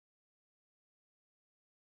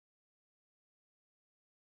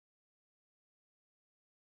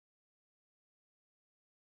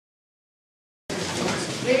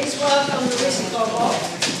Cobo.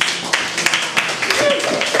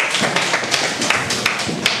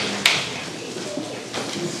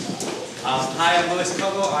 Hi, I'm Andrei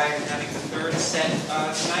Cobo. I'm having the third set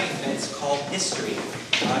tonight, and it's called History.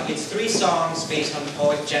 It's 3 songs based on the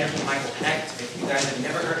poet Jennifer Michael Hecht. If you guys have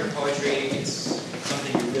never heard her poetry, it's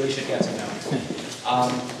something you really should get to know.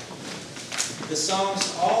 The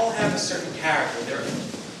songs all have a certain character.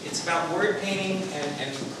 It's about word painting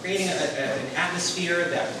and creating an atmosphere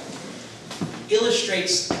that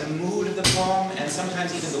illustrates the mood of the poem and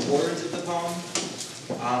sometimes even the words of the poem.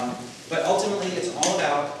 But ultimately, it's all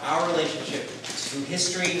about our relationship to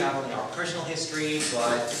history, not only our personal history,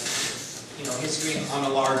 but history on a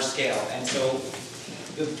large scale. And so,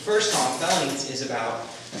 the first song, Felonies, is about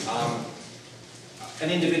an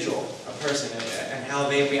individual, a person, and how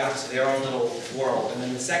they react to their own little world. And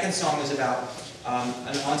then the second song is about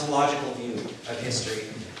an ontological view of history.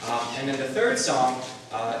 And then the third song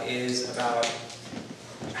is about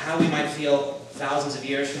how we might feel thousands of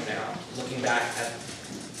years from now, looking back at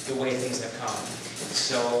the way things have come.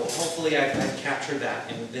 So hopefully I've captured that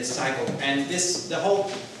in this cycle. And the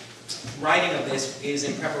whole writing of this is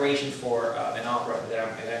in preparation for an opera that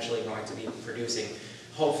I'm eventually going to be producing,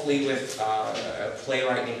 hopefully with a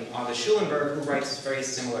playwright named Andrei Cobo, who writes very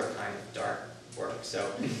similar kind of dark work.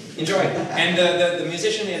 So enjoy. And the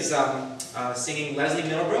musician is singing Leslie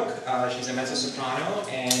Middlebrook. She's a mezzo-soprano,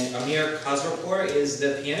 and Amir Khosrowpour is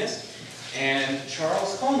the pianist. And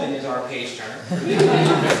Charles Coleman is our page turner.